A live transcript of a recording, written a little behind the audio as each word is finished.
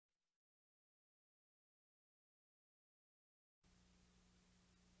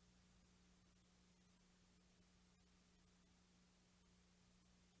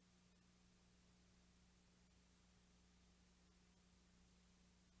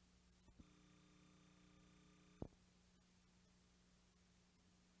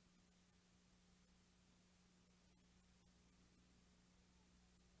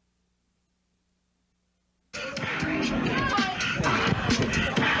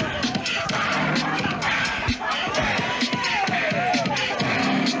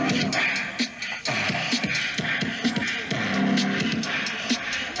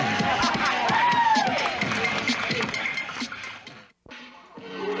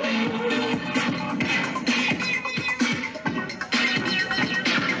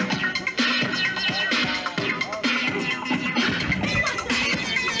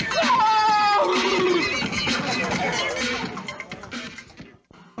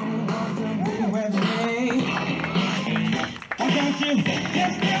Hey,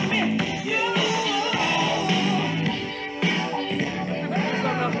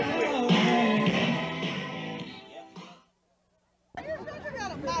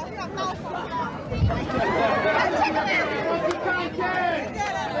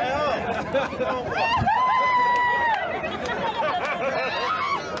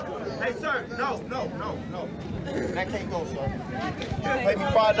 sir, no. That can't go, sir. Pay me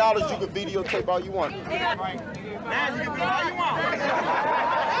 $5, you can videotape all you want. Right. Now you can do all you want.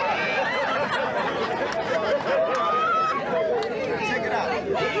 Check it out.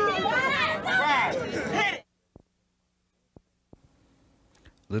 Hit it.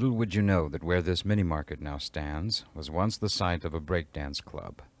 Little would you know that where this mini-market now stands was once the site of a breakdance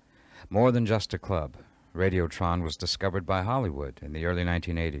club. More than just a club, Radiotron was discovered by Hollywood in the early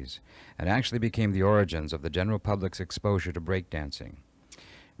 1980s and actually became the origins of the general public's exposure to breakdancing.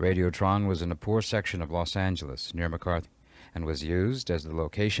 Radiotron was in a poor section of Los Angeles near McCarthy and was used as the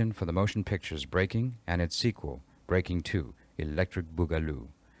location for the motion pictures Breaking and its sequel, Breaking 2, Electric Boogaloo.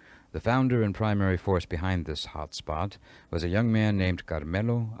 The founder and primary force behind this hotspot was a young man named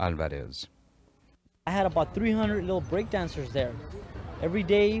Carmelo Alvarez. I had about 300 little breakdancers there, every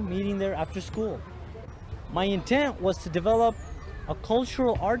day meeting there after school. My intent was to develop a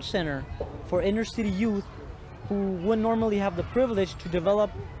cultural arts center for inner city youth who wouldn't normally have the privilege to develop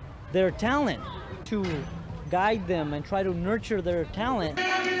their talent, to guide them and try to nurture their talent.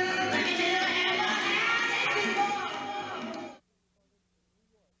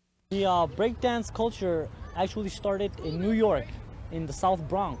 The breakdance culture actually started in New York, in the South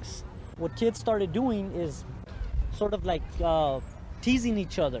Bronx. What kids started doing is sort of like teasing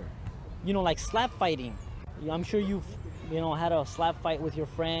each other, like slap fighting. I'm sure you've, had a slap fight with your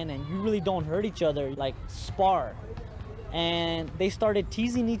friend and you really don't hurt each other, like spar. And they started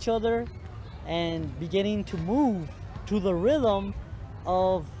teasing each other and beginning to move to the rhythm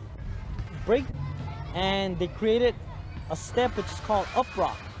of break. And they created a step which is called up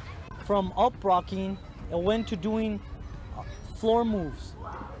rock. From up rocking, it went to doing floor moves.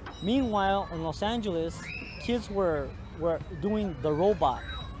 Meanwhile, in Los Angeles, kids were doing the robot.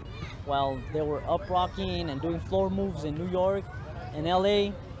 While they were up rocking and doing floor moves in New York and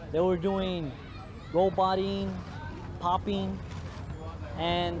LA, they were doing roboting, popping.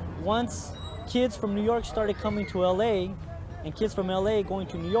 And once kids from New York started coming to LA, and kids from LA going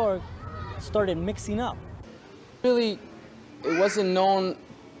to New York started mixing up. Really, it wasn't known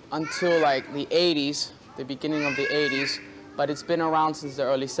until like the 80s, the beginning of the 80s, but it's been around since the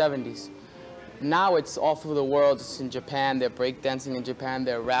early 70s. Now it's all through the world. It's in Japan, they're breakdancing in Japan,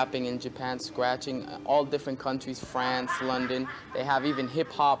 they're rapping in Japan, scratching, all different countries, France, London. They have even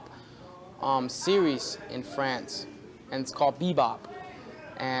hip-hop series in France, and it's called bebop,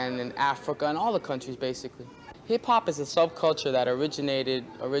 and in Africa and all the countries basically. Hip-hop is a subculture that originated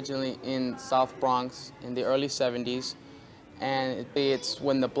originally in South Bronx in the early 70s, and it's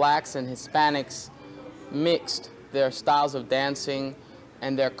when the blacks and Hispanics mixed their styles of dancing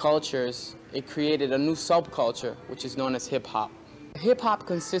and their cultures. It created a new subculture, which is known as hip-hop. Hip-hop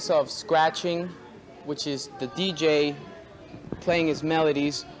consists of scratching, which is the DJ playing his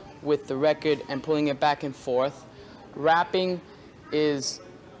melodies with the record and pulling it back and forth. Rapping is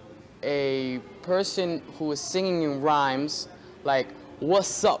a person who is singing in rhymes, like,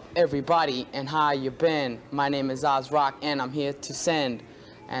 "What's up, everybody, and how you been? My name is Oz Rock, and I'm here to send."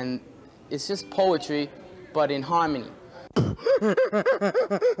 And it's just poetry, but in harmony.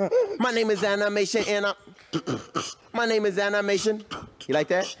 My name is Animation and my name is Animation. You like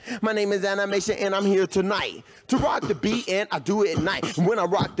that? My name is Animation and I'm here tonight to rock the beat, and I do it at night. And when I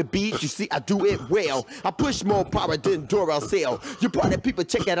rock the beat, you see I do it well. I push more power than Duracell. You party people,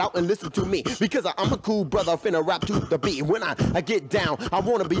 check it out and listen to me, because I'm a cool brother finna rap to the beat. When I get down, I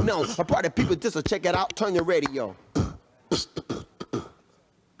wanna be known. I party people just to check it out, turn your radio.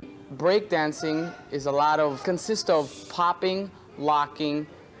 Breakdancing is consists of popping, locking,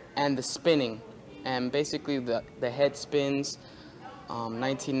 and the spinning. And basically the head spins,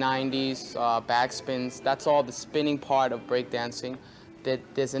 1990s, back spins, that's all the spinning part of breakdancing.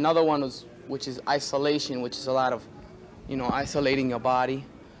 There's another one which is isolation, which is a lot of, isolating your body,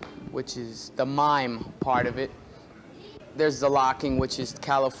 which is the mime part of it. There's the locking, which is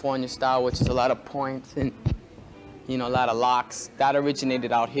California style, which is a lot of points and a lot of locks. That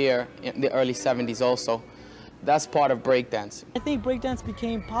originated out here in the early 70s also. That's part of breakdance. I think breakdance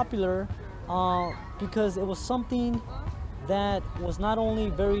became popular because it was something that was not only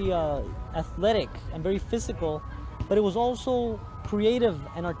very athletic and very physical, but it was also creative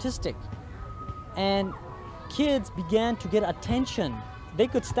and artistic. And kids began to get attention. They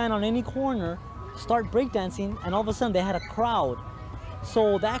could stand on any corner, start breakdancing, and all of a sudden they had a crowd.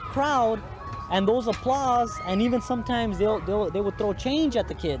 So that crowd and those applause, and even sometimes they would throw change at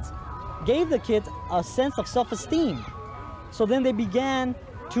the kids, gave the kids a sense of self-esteem. So then they began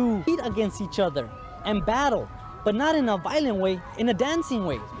to compete against each other and battle, but not in a violent way, in a dancing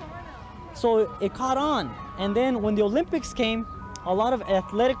way. So it caught on. And then when the Olympics came, a lot of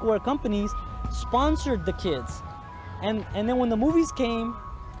athletic wear companies sponsored the kids. And then when the movies came,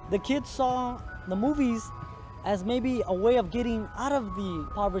 the kids saw the movies as maybe a way of getting out of the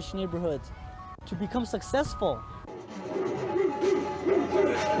impoverished neighborhoods to become successful.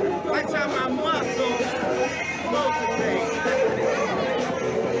 Watch out my muscles. Motivate.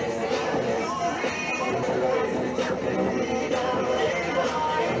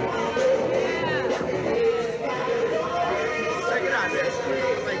 Check it out there.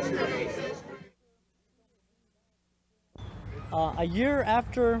 A year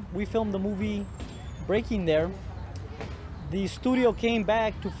after we filmed the movie Breaking There, the studio came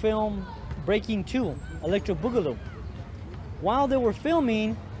back to film Breaking 2, Electro Boogaloo. While they were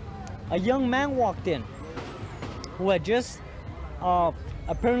filming, a young man walked in who had just,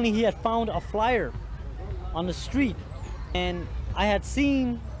 apparently he had found a flyer on the street, and I had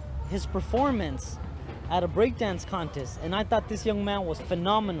seen his performance at a breakdance contest, and I thought this young man was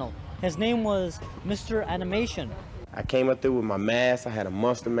phenomenal. His name was Mr. Animation. I came up there with my mask. I had a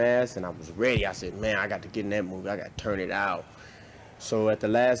monster mask, and I was ready. I said, man, I got to get in that movie. I got to turn it out. So at the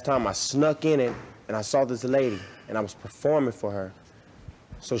last time, I snuck in it, and I saw this lady, and I was performing for her.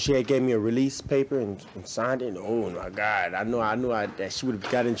 So she had gave me a release paper and signed it. And oh my God, I knew that she would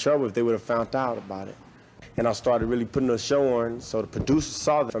have got in trouble if they would have found out about it. And I started really putting a show on. So the producer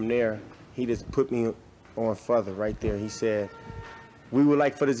saw that. From there, he just put me on further right there. He said, we would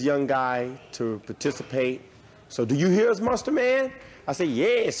like for this young guy to participate. So do you hear us, Monster Man? I said,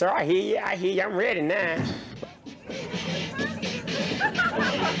 yeah, sir, I hear you, I'm ready now.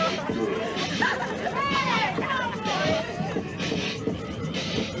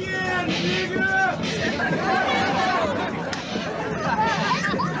 Yeah, nigga!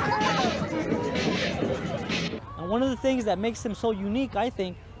 And one of the things that makes him so unique, I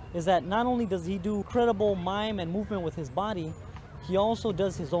think, is that not only does he do incredible mime and movement with his body, he also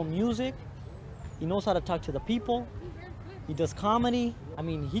does his own music. He knows how to talk to the people. He does comedy. I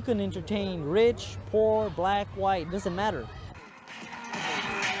mean, he can entertain rich, poor, black, white, it doesn't matter.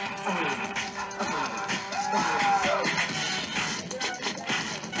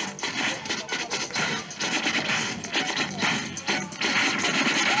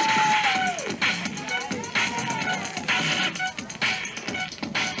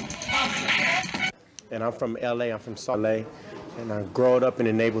 And I'm from LA, I'm from Salt Lake. And I grew up in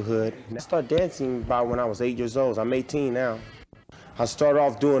the neighborhood. And I started dancing about when I was 8 years old. I'm 18 now. I started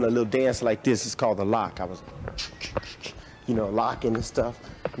off doing a little dance like this. It's called the lock. I was, you know, locking and stuff.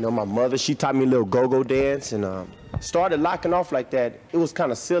 You know, my mother, she taught me a little go-go dance and started locking off like that. It was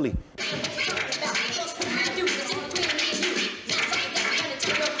kind of silly.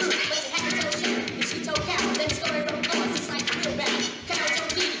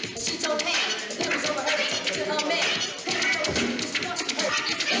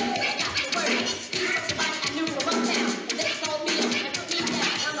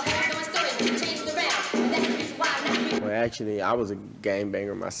 Actually, I was a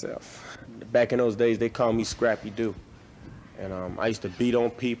gangbanger myself. Back in those days, they called me Scrappy Doo. And I used to beat on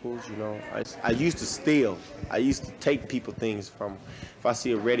people, you know. I used to steal. I used to take people things from, if I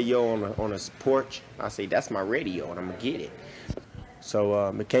see a radio on a porch, I say, that's my radio, and I'm gonna get it. So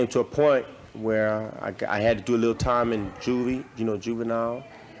it came to a point where I had to do a little time in juvie, you know, juvenile,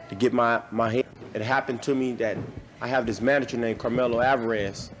 to get my head. It happened to me that I have this manager named Carmelo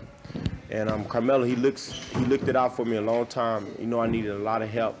Alvarez. And Carmelo, he looked it out for me a long time. You know, I needed a lot of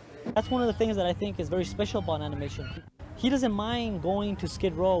help. That's one of the things that I think is very special about animation. He doesn't mind going to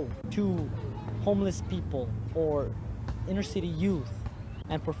Skid Row, to homeless people or inner city youth,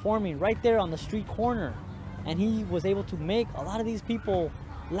 and performing right there on the street corner. And he was able to make a lot of these people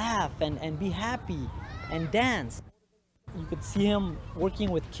laugh and be happy and dance. You could see him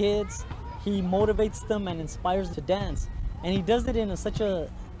working with kids. He motivates them and inspires them to dance. And he does it in such a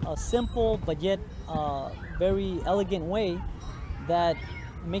simple but yet very elegant way that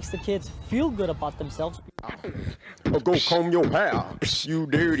makes the kids feel good about themselves. Go comb your hair, you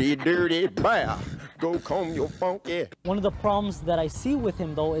dirty, dirty bear. Go comb your funky. One of the problems that I see with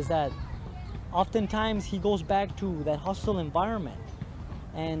him, though, is that oftentimes he goes back to that hostile environment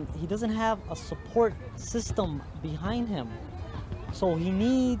and he doesn't have a support system behind him. So he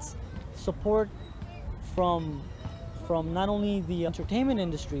needs support from not only the entertainment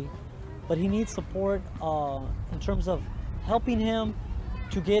industry, but he needs support in terms of helping him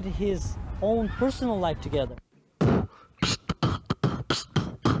to get his own personal life together.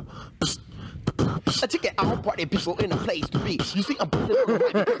 Check it out, party people in a place to be. You see, I'm busting on the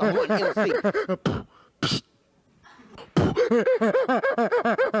mic because I'm one MC.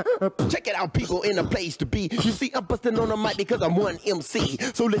 Check it out, people in a place to be. You see, I'm busting on the mic because I'm one MC.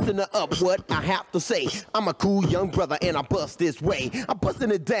 So listen up what I have to say. I'm a cool young brother and I bust this way. I'm busting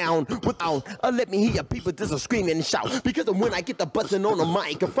it down without let me hear people just screaming and shout. Because when I get the busting on the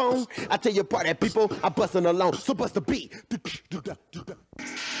microphone, I tell you, party people, I'm busting along. So bust the beat.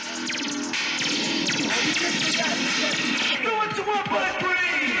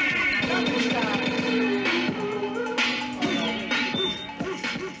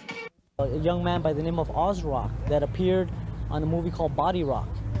 A young man by the name of Oz Rock that appeared on a movie called Body Rock.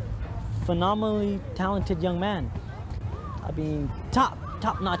 Phenomenally talented young man. I mean,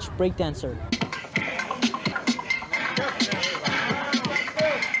 top-notch breakdancer.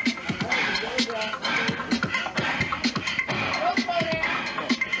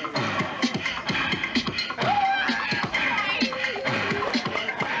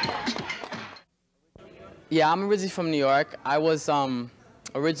 Yeah, I'm originally from New York. I was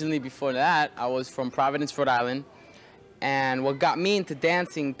originally, before that, I was from Providence, Rhode Island. And what got me into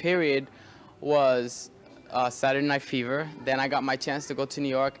dancing, period, was Saturday Night Fever. Then I got my chance to go to New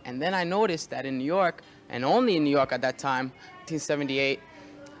York. And then I noticed that in New York, and only in New York at that time, 1978,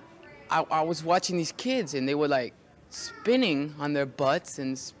 I was watching these kids and they were like spinning on their butts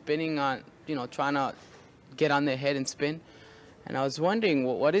and spinning on, you know, trying to get on their head and spin. And I was wondering,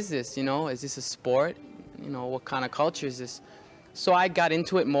 well, what is this, you know? Is this a sport? You know, what kind of culture is this? So I got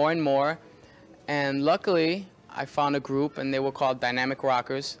into it more and more, and luckily I found a group and they were called Dynamic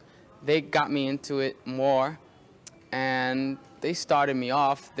Rockers. They got me into it more and they started me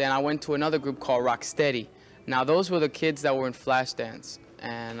off. Then I went to another group called Rocksteady. Now those were the kids that were in Flashdance,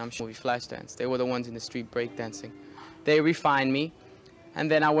 and I'm sure Flashdance. They were the ones in the street breakdancing. They refined me,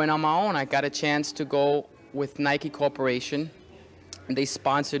 and then I went on my own. I got a chance to go with Nike Corporation. And they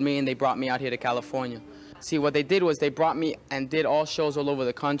sponsored me and they brought me out here to California. See, what they did was they brought me and did all shows all over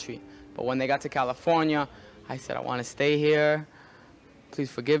the country. But when they got to California, I said, I want to stay here. Please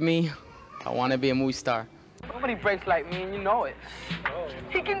forgive me. I want to be a movie star. Nobody breaks like me, and you know it.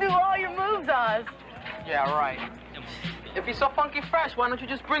 He can do all your moves, Oz. Yeah, right. If he's so funky fresh, why don't you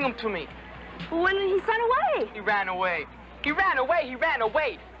just bring him to me? When did he run away? He ran away. He ran away, he ran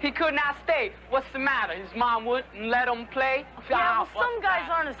away. He could not stay. What's the matter? His mom wouldn't let him play? Yeah, well, some guys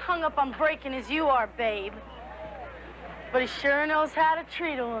aren't as hung up on breaking as you are, babe. But he sure knows how to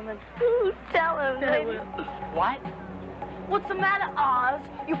treat a woman. Ooh, tell him, baby. What? What's the matter, Oz?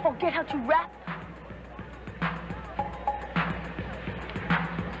 You forget how to rap?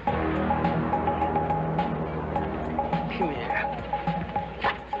 Come here.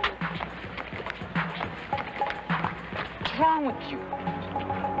 What's wrong with you?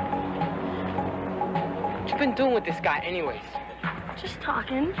 What you been doing with this guy anyways? Just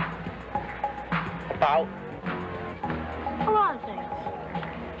talking. About? A lot of things.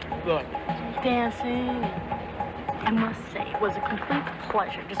 Look. Dancing. I must say, it was a complete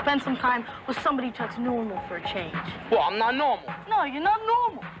pleasure to spend some time with somebody that's normal for a change. Well, I'm not normal. No, you're not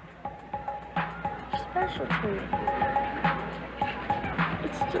normal. You're special to me.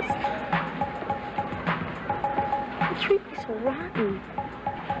 It's just... You treat me so rotten.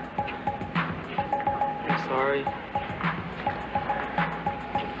 I'm sorry.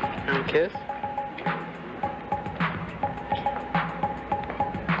 And a kiss?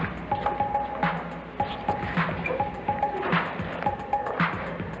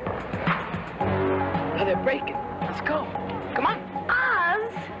 Now they're breaking. Let's go. Come on.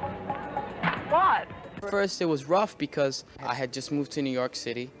 Oz! What? First, it was rough because I had just moved to New York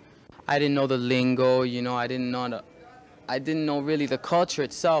City. I didn't know the lingo, you know, I didn't know really the culture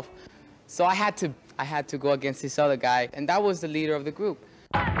itself. So I had to go against this other guy, and that was the leader of the group.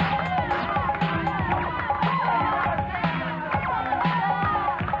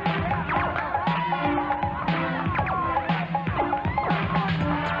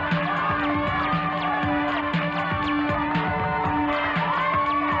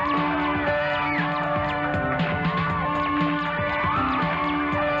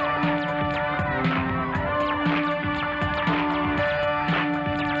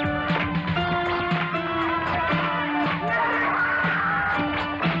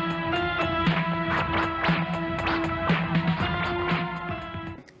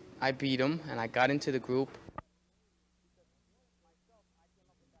 I beat him, and I got into the group.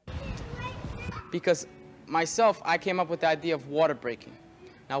 Because myself, I came up with the idea of water breaking.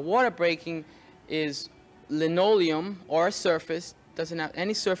 Now, water breaking is linoleum or a surface doesn't have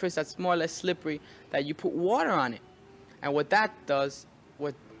any surface that's more or less slippery, that you put water on it. And what that does,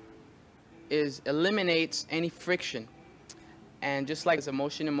 eliminates any friction. And just like as a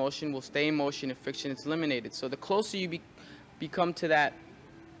motion in motion will stay in motion, if friction is eliminated. So the closer you become to that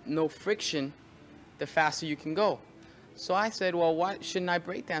no friction, the faster you can go. So I said, well, why shouldn't I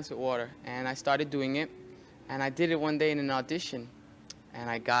breakdance with water? And I started doing it. And I did it one day in an audition. And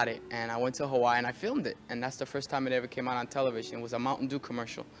I got it. And I went to Hawaii and I filmed it. And that's the first time it ever came out on television. It was a Mountain Dew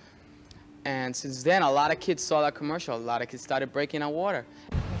commercial. And since then, a lot of kids saw that commercial. A lot of kids started breaking on water.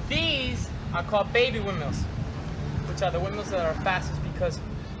 These are called baby windmills, which are the windmills that are fastest because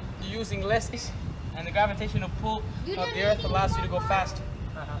you're using less and the gravitational pull of the earth allows you to go faster.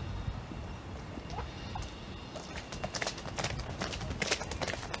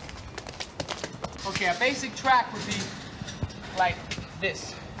 Okay, a basic track would be like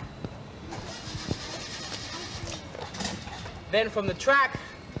this. Then from the track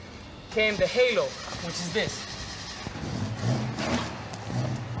came the halo, which is this,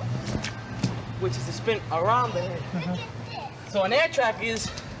 which is the spin around the head. So an air track is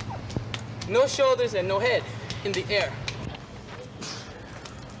no shoulders and no head in the air.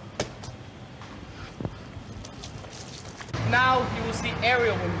 Now you will see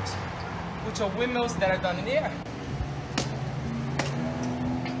aerial windmills, which are windmills that are done in the air.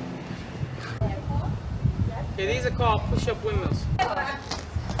 Okay, these are called push-up windmills.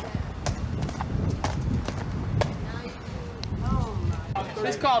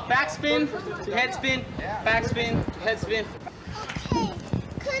 It's called backspin to headspin, backspin to headspin. Okay,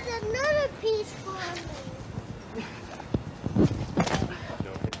 cut another piece for me.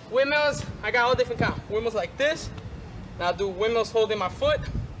 Windmills, I got all different kinds. Windmills like this. Now I'll do windmills holding my foot,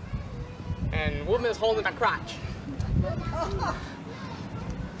 and windmills holding my crotch.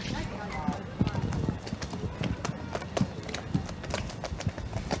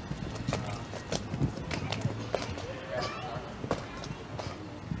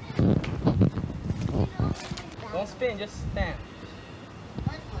 Don't spin, just stand.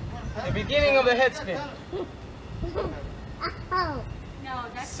 The beginning of the head spin.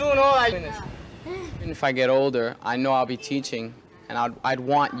 Soon all I finish. Even if I get older, I know I'll be teaching, and I'd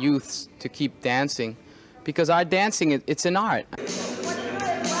want youths to keep dancing, because our dancing, it's an art.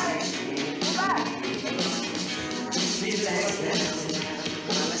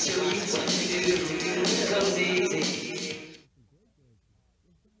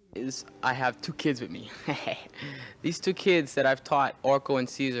 I have two kids with me. These two kids that I've taught, Orko and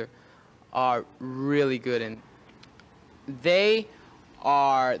Caesar, are really good, and they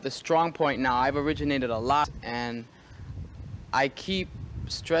are the strong point now. I've originated a lot, and I keep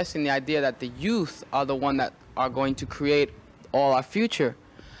stressing the idea that the youth are the one that are going to create all our future.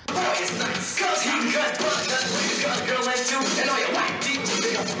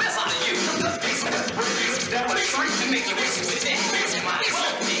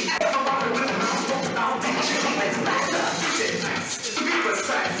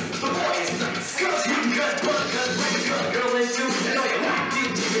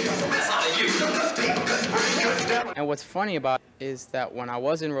 And what's funny about it is that when I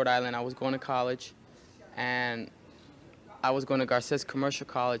was in Rhode Island, I was going to college, and I was going to Garces Commercial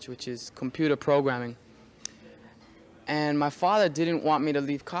College, which is computer programming. And my father didn't want me to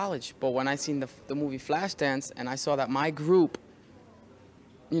leave college, but when I seen the movie Flashdance, and I saw that my group,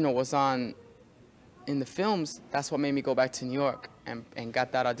 you know, was on in the films, that's what made me go back to New York and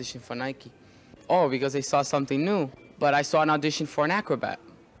got that audition for Nike. Oh, because they saw something new. But I saw an audition for an acrobat.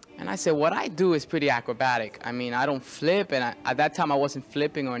 And I said, what I do is pretty acrobatic. I mean, I don't flip, and at that time I wasn't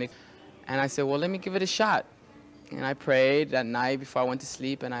flipping or anything. And I said, well, let me give it a shot. And I prayed that night before I went to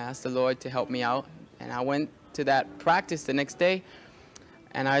sleep, and I asked the Lord to help me out. And I went to that practice the next day,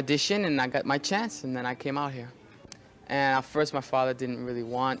 and I auditioned, and I got my chance, and then I came out here. And at first, my father didn't really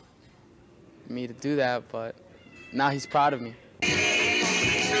want me to do that, but now he's proud of me.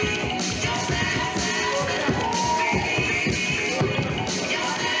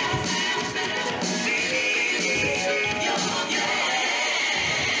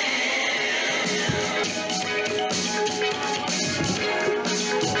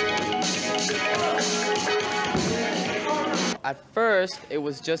 At first, it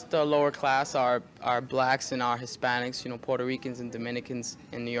was just the lower class, our blacks and our Hispanics, you know, Puerto Ricans and Dominicans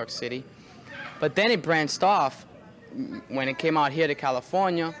in New York City. But then it branched off. When it came out here to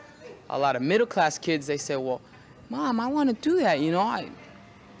California, a lot of middle-class kids, they said, well, Mom, I want to do that, you know.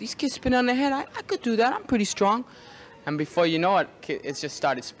 These kids spin on their head, I could do that, I'm pretty strong. And before you know it, it's just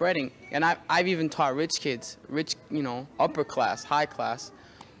started spreading. And I've even taught rich kids, rich, you know, upper class, high class,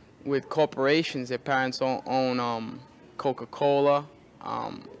 with corporations. Their parents own Coca-Cola,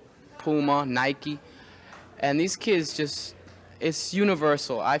 Puma, Nike. And these kids just, it's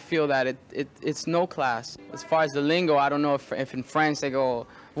universal. I feel that it's no class. As far as the lingo, I don't know if in French they go,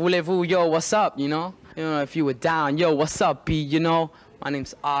 voulez-vous, yo, what's up, you know? You know, if you were down, yo, what's up, B, you know? My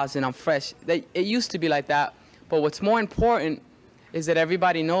name's Oz and I'm fresh. It used to be like that. But what's more important is that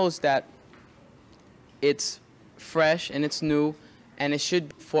everybody knows that it's fresh and it's new and it should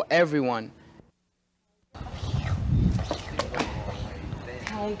be for everyone.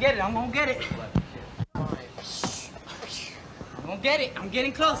 I'm gonna get it, I'm gonna get it. I'm gonna get it, I'm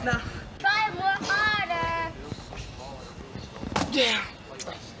getting close now. Try more harder. Damn,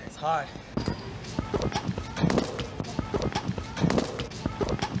 it's hard.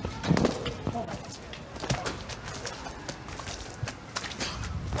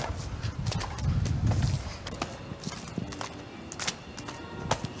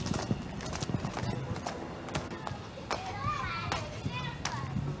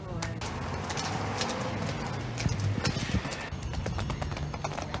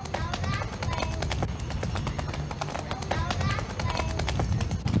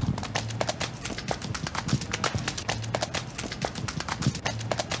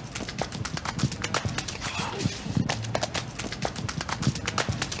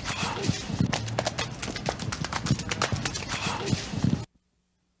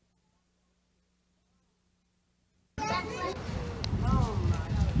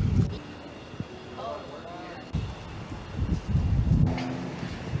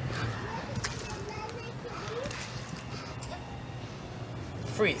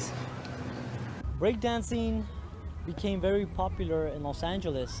 Freeze. Breakdancing became very popular in Los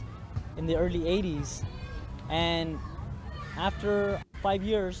Angeles in the early 80s, and after 5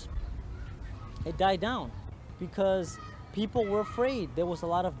 years it died down because people were afraid. There was a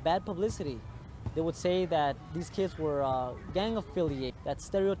lot of bad publicity. They would say that these kids were gang affiliated. That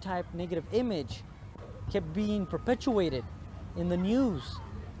stereotype negative image kept being perpetuated in the news.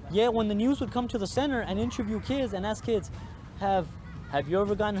 Yet when the news would come to the center and interview kids and ask kids, have you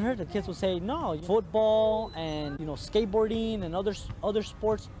ever gotten hurt? The kids would say, no. Football and skateboarding and other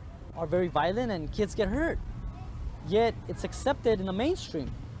sports are very violent and kids get hurt. Yet it's accepted in the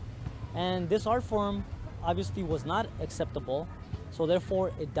mainstream. And this art form obviously was not acceptable, so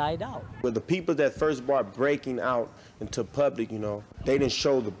therefore it died out. Well, the people that first brought breaking out into public, they didn't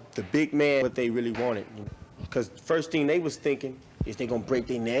show the big man what they really wanted. Because the first thing they was thinking is they gonna break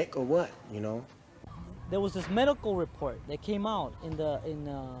their neck or what, There was this medical report that came out in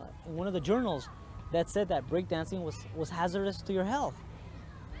one of the journals that said that breakdancing was hazardous to your health.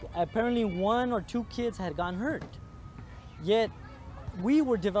 Apparently 1 or 2 kids had gotten hurt. Yet we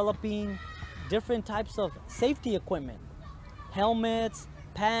were developing different types of safety equipment, helmets,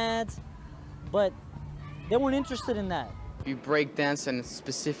 pads, but they weren't interested in that. You break dance in a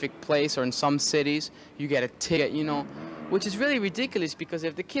specific place or in some cities, you get a ticket, which is really ridiculous because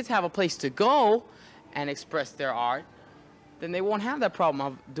if the kids have a place to go and express their art, then they won't have that problem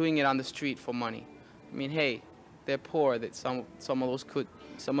of doing it on the street for money. I mean, hey, they're poor. That some of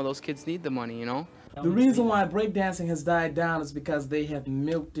those kids need the money, The reason why breakdancing has died down is because they have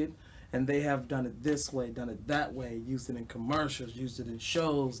milked it, and they have done it this way, done it that way, used it in commercials, used it in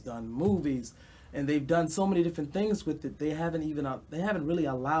shows, done movies, and they've done so many different things with it. They haven't really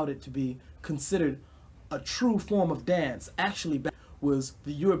allowed it to be considered a true form of dance. Actually, was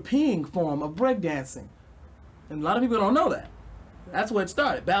the European form of breakdancing. And a lot of people don't know that. That's where it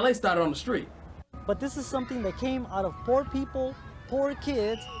started. Ballet started on the street. But this is something that came out of poor people, poor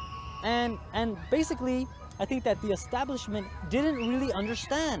kids, and basically, I think that the establishment didn't really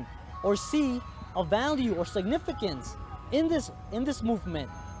understand or see a value or significance in this movement.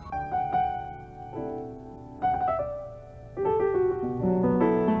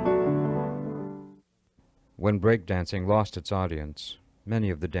 When breakdancing lost its audience, many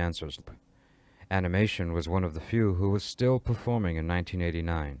of the dancers. Animation was one of the few who was still performing in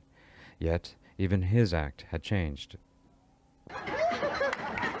 1989, yet even his act had changed.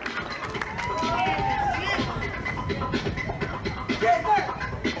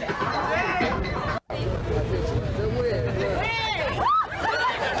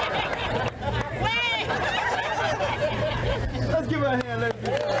 Let's give her a hand, ladies.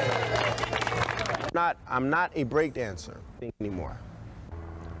 I'm not a breakdancer anymore,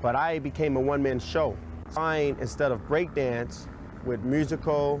 but I became a one-man show. Instead of breakdance with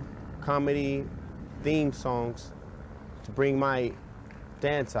musical, comedy, theme songs to bring my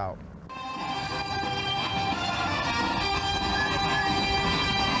dance out.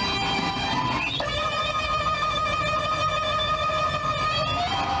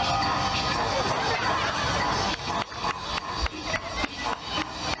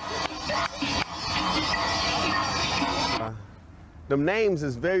 them names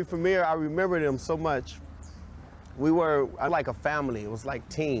is very familiar. I remember them so much. We were like a family. It was like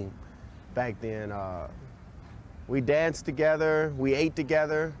team back then. We danced together. We ate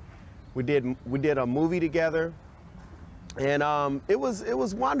together. We did a movie together, and it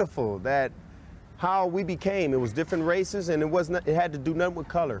was wonderful that how we became. It was different races, and it had to do nothing with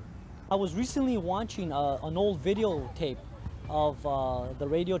color. I was recently watching an old videotape of the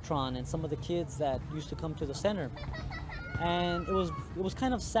Radiotron and some of the kids that used to come to the center, and it was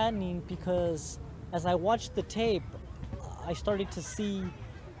kind of saddening because as I watched the tape, I started to see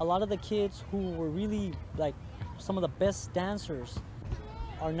a lot of the kids who were really like some of the best dancers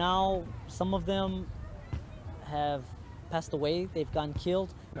are now, some of them have passed away, they've gotten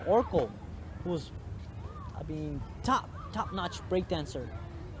killed. Orko, who was, I mean, top-notch breakdancer,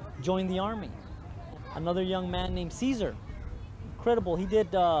 joined the army. Another young man named Caesar, incredible, he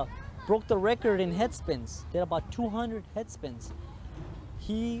did, broke the record in head spins, did about 200 head spins.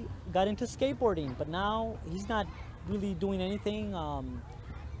 He got into skateboarding, but now he's not really doing anything.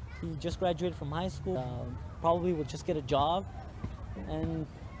 He just graduated from high school, probably will just get a job, and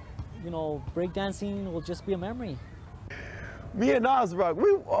you know, breakdancing will just be a memory. Me and Osrock,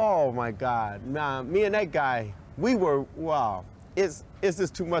 oh my God, nah, me and that guy, we were, wow. It's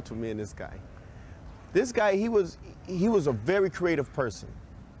just too much for me and this guy. This guy, he was a very creative person.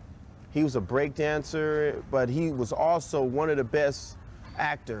 He was a breakdancer, but he was also one of the best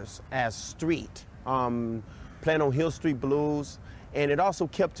actors as street, playing on Hill Street Blues, and it also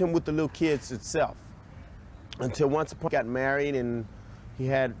kept him with the little kids itself. Until once upon he got married and he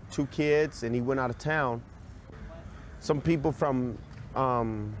had 2 kids and he went out of town. Some people from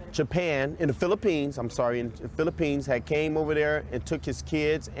Japan, in the Philippines, in the Philippines, had came over there and took his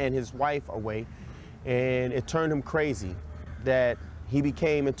kids and his wife away, and it turned him crazy that he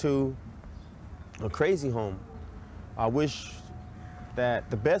became into a crazy home. I wish that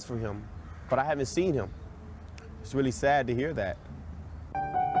the best for him, but I haven't seen him. It's really sad to hear that.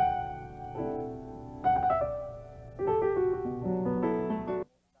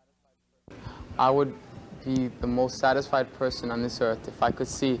 I would be the most satisfied person on this earth if I could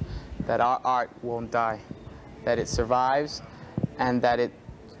see that our art won't die, that it survives, and that it,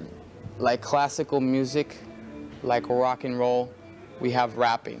 like classical music, like rock and roll, we have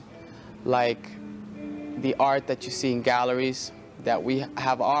rapping. Like the art that you see in galleries, that we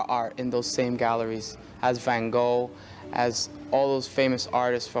have our art in those same galleries, as Van Gogh, as all those famous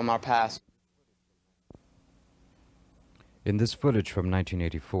artists from our past. In this footage from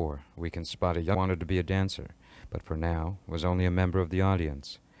 1984, we can spot a young man who wanted to be a dancer, but for now was only a member of the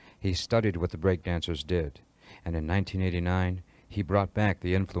audience. He studied what the breakdancers did, and in 1989, he brought back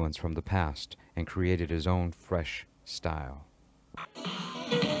the influence from the past and created his own fresh style.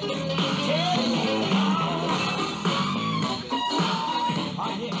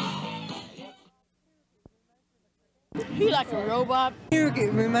 He like a robot.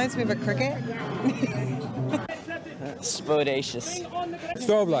 It reminds me of a cricket. Spodacious.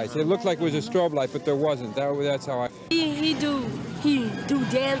 Strobe lights. It looked like it was a strobe light, but there wasn't. That's how I... He do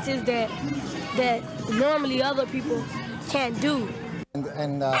dances that normally other people can't do.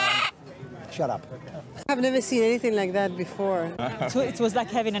 And shut up. I've never seen anything like that before. It was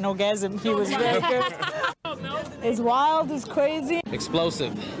like having an orgasm. He was very good. It's wild, it's crazy.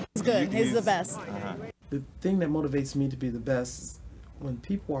 Explosive. It's good. He's the best. The thing that motivates me to be the best is when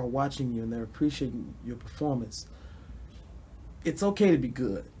people are watching you and they're appreciating your performance. It's okay to be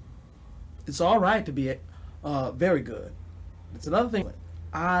good. It's all right to be very good. It's another thing.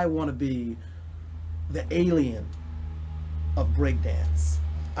 I want to be the alien of breakdance.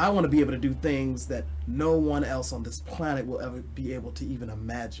 I want to be able to do things that no one else on this planet will ever be able to even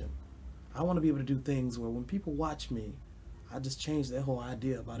imagine. I want to be able to do things where when people watch me, I just change their whole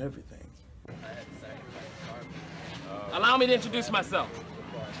idea about everything. Allow me to introduce myself.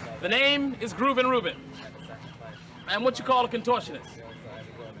 The name is Groovin' Ruben. I'm what you call a contortionist.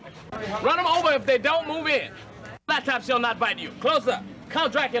 Run them over if they don't move in. Laptop shall not bite you. Close up.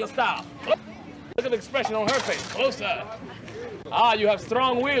 Count Dracula style. Look at the expression on her face. Close up. Ah, you have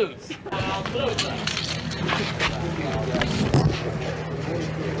strong wills.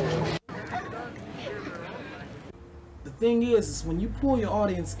 The thing is when you pull your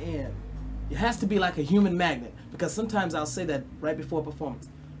audience in, it has to be like a human magnet, because sometimes I'll say that right before a performance.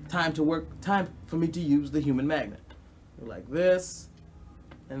 Time for me to use the human magnet. Like this,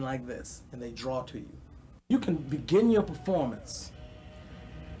 and like this, and they draw to you. You can begin your performance,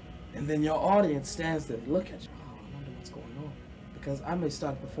 and then your audience stands there and look at you. Oh, I wonder what's going on. Because I may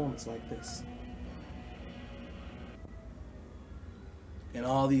start a performance like this. And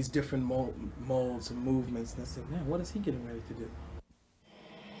all these different modes and movements, and I say, man, what is he getting ready to do?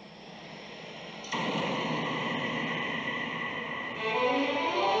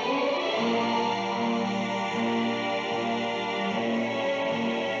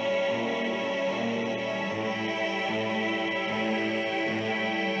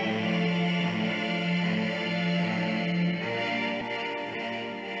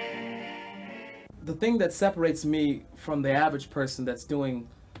 the thing that separates me from the average person that's doing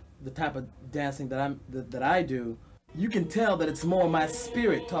the type of dancing that I do, you can tell that it's more my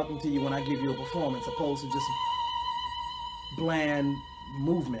spirit talking to you when I give you a performance, opposed to just bland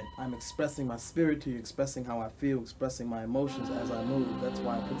movement. I'm expressing my spirit to you, expressing how I feel, expressing my emotions as I move. That's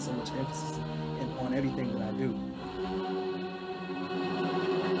why I put so much emphasis on everything that I do.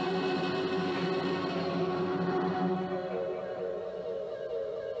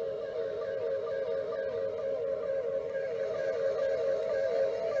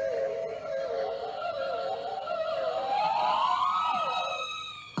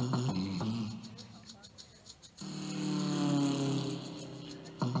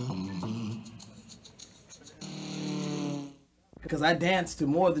 Because I dance to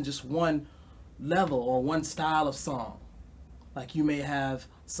more than just one level or one style of song. Like you may have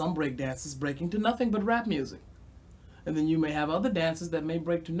some break dances breaking to nothing but rap music. And then you may have other dances that may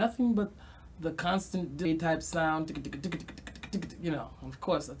break to nothing but the constant type sound, you know, of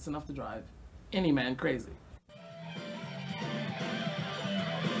course that's enough to drive any man crazy.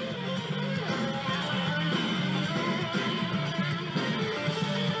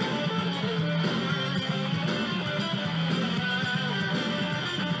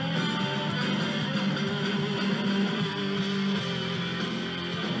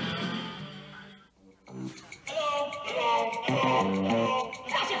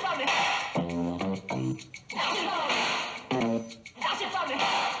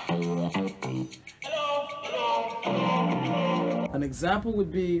 An example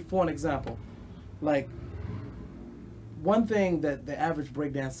would be, for an example, like one thing that the average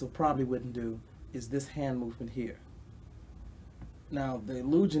breakdancer probably wouldn't do is this hand movement here. Now the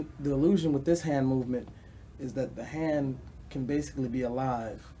illusion with this hand movement is that the hand can basically be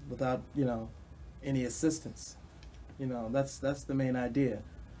alive without, you know, any assistance. You know, that's the main idea,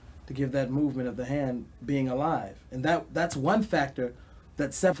 to give that movement of the hand being alive. And that's one factor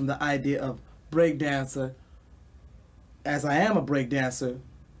that's set from the idea of breakdancer, as I am a breakdancer,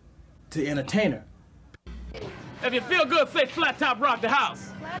 to entertainer. If you feel good, say flat top rock the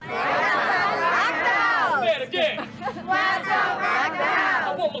house. Flat top rock the house. Say it again. Flat top rock the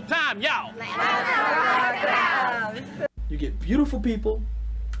house. One more time, y'all. Flat top rock the house. You get beautiful people,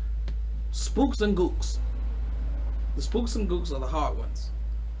 spooks and gooks. The spooks and gooks are the hard ones.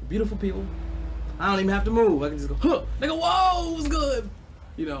 The beautiful people, I don't even have to move. I can just go, huh, they go, whoa, it was good.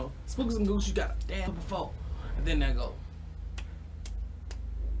 You know, spooks and gooks, you gotta damn before. And then they go,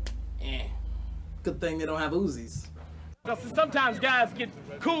 good thing they don't have Uzis. Because sometimes guys get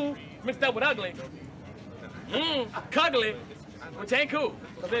cool mixed up with ugly. Cuggly, which ain't cool.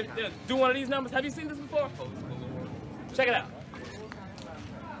 Because they do one of these numbers. Have you seen this before? Check it out.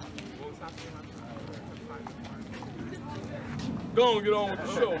 Go on, get on with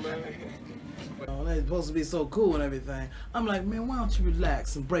the show, man. Oh, they're supposed to be so cool and everything. I'm like, man, why don't you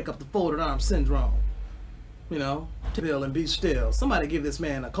relax and break up the folded arm syndrome? You know, chill and be still. Somebody give this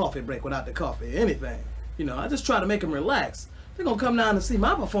man a coffee break without the coffee, anything. You know, I just try to make him relax. If you're gonna come down and see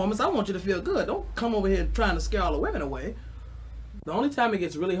my performance, I want you to feel good. Don't come over here trying to scare all the women away. The only time it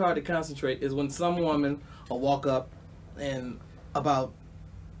gets really hard to concentrate is when some woman will walk up and about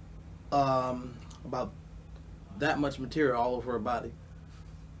that much material all over her body.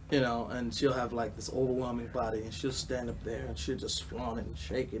 You know, and she'll have like this overwhelming body, and she'll stand up there and she'll just flaunt it and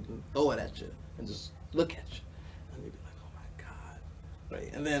shake it and throw it at you and just look at you, and you'll be like, oh my God,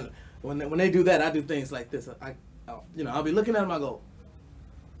 right? And then when they do that, I do things like this. I'll be looking at them, I go.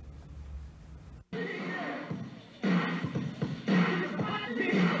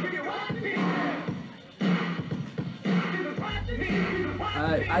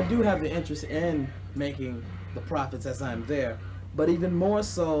 I do have the interest in making the profits as I'm there, but even more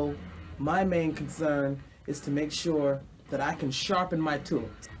so, my main concern is to make sure that I can sharpen my tools.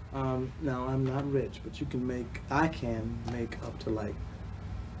 Now, I'm not rich, but I can make up to like,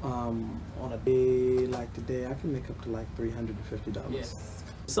 on a day like today, I can make up to like $350. Yes.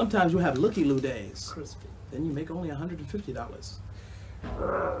 Sometimes you have looky-loo days. Crispy. Then you make only $150,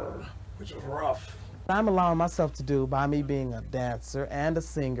 which is rough. I'm allowing myself to do, by me being a dancer and a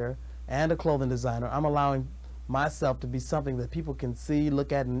singer and a clothing designer, I'm allowing myself to be something that people can see,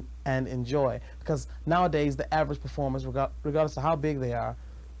 look at, and enjoy. Because nowadays, the average performers, regardless of how big they are,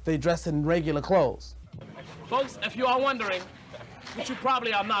 they dress in regular clothes. Folks, if you are wondering, which you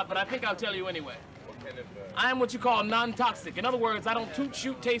probably are not, but I think I'll tell you anyway, I am what you call non-toxic. In other words, I don't toot,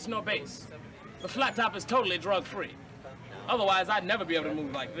 shoot, taste, nor base. The flat top is totally drug-free. Otherwise, I'd never be able to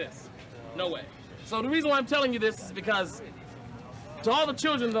move like this. No way. So the reason why I'm telling you this is because To all the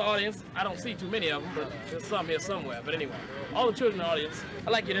children in the audience, I don't see too many of them, but there's some here somewhere. But anyway, all the children in the audience,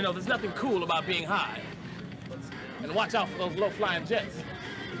 I'd like you to know there's nothing cool about being high. And watch out for those low-flying jets.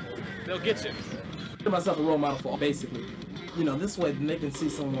 They'll get you. Give myself a role model for, basically. You know, this way they can see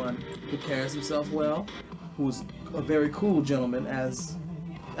someone who carries himself well, who's a very cool gentleman, as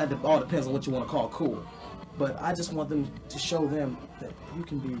it all depends on what you want to call cool. But I just want them to show them that you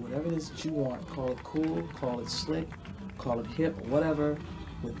can be whatever it is that you want. Call it cool, call it slick, call it hip, or whatever,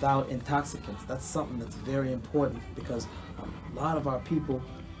 without intoxicants. That's something that's very important, because a lot of our people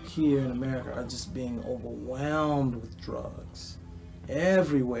here in America are just being overwhelmed with drugs.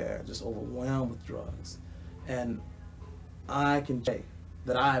 Everywhere, just overwhelmed with drugs. And I can say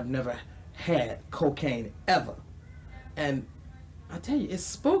that I've never had cocaine ever. And I tell you, it's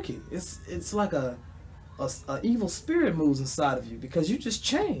spooky. It's like a evil spirit moves inside of you, because you just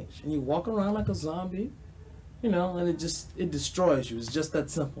change and you walk around like a zombie, you know, and it destroys you. It's just that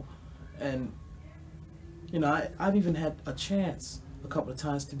simple. And you know, I've even had a chance a couple of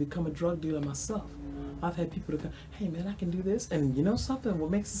times to become a drug dealer myself. I've had people to come, hey man, I can do this. And you know something, what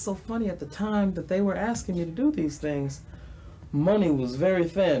makes it so funny, at the time that they were asking me to do these things, money was very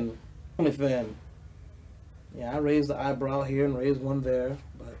thin, only thin. Yeah, I raised the eyebrow here and raised one there,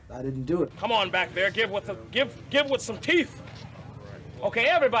 but I didn't do it. Come on back there, give with some teeth. Okay,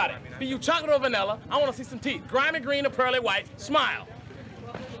 everybody, be you chocolate or vanilla, I want to see some teeth. Grimy green or pearly white, smile.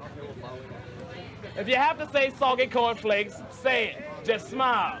 If you have to say soggy cornflakes, say it. Just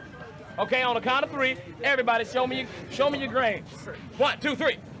smile. Okay, on the count of 3, everybody show me your grains. 1, 2,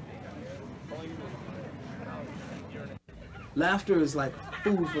 3. Laughter is like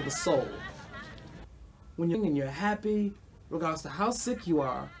food for the soul. When you're happy, regardless of how sick you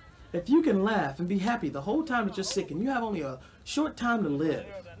are, if you can laugh and be happy the whole time that you're sick and you have only a short time to live,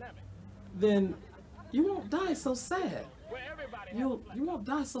 then you won't die so sad. You won't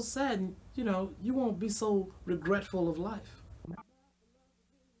die so sad, and you know, you won't be so regretful of life.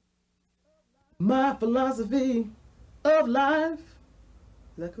 My philosophy of life.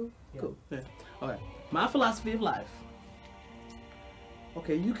 Is that cool? Yeah. Cool. Yeah. All right. My philosophy of life.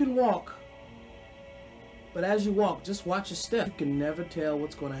 Okay, you can walk, but as you walk, just watch your step. You can never tell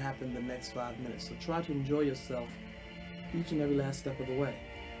what's going to happen the next 5 minutes. So try to enjoy yourself each and every last step of the way.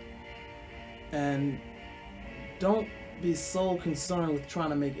 And don't be so concerned with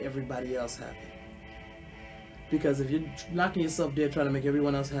trying to make everybody else happy. Because if you're knocking yourself dead trying to make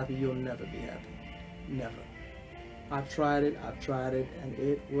everyone else happy, you'll never be happy. Never. I've tried it, and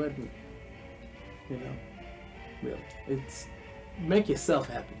it wouldn't. You know? Really. It's make yourself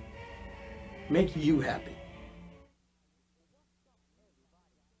happy. Make you happy.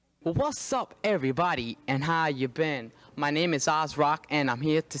 Well, what's up, everybody, and how you been? My name is Ozrock, and I'm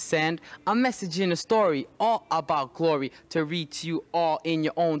here to send a message in a story all about glory to reach you all in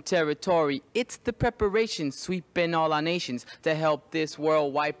your own territory. It's the preparation sweeping all our nations to help this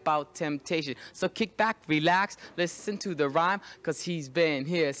world wipe out temptation. So kick back, relax, listen to the rhyme, cause he's been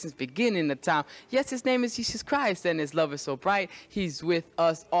here since beginning of time. Yes, his name is Jesus Christ, and his love is so bright. He's with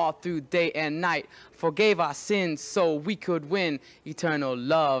us all through day and night. Forgave our sins so we could win eternal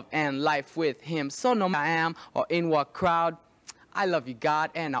love and life with him. So no matter I am or in what crowd, I love you, God,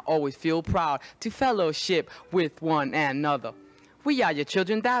 and I always feel proud to fellowship with one another. We are your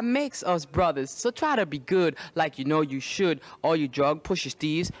children, that makes us brothers. So try to be good like you know you should. All you drug pushers,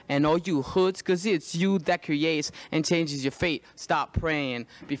 thieves, and all you hoods, cause it's you that creates and changes your fate. Stop praying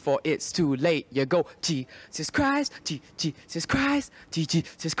before it's too late. You go, Jesus Christ, Jesus Christ,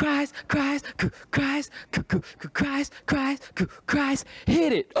 Jesus Christ, Christ, Christ, Christ, Christ, Christ,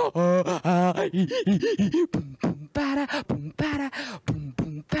 hit it. Boom, boom, bada, boom, bada, boom,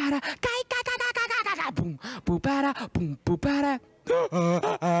 boom, bada, boom, boom, bada, boom, boom, bada.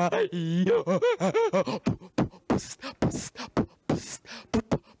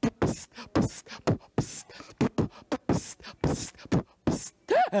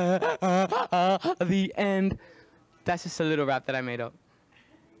 The end. That's just a little rap that I made up.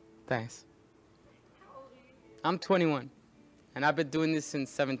 Thanks. I'm 21, and I've been doing this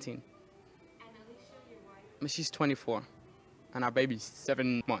since 17. She's 24, and our baby's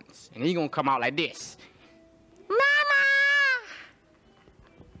 7 months, and he gonna come out like this.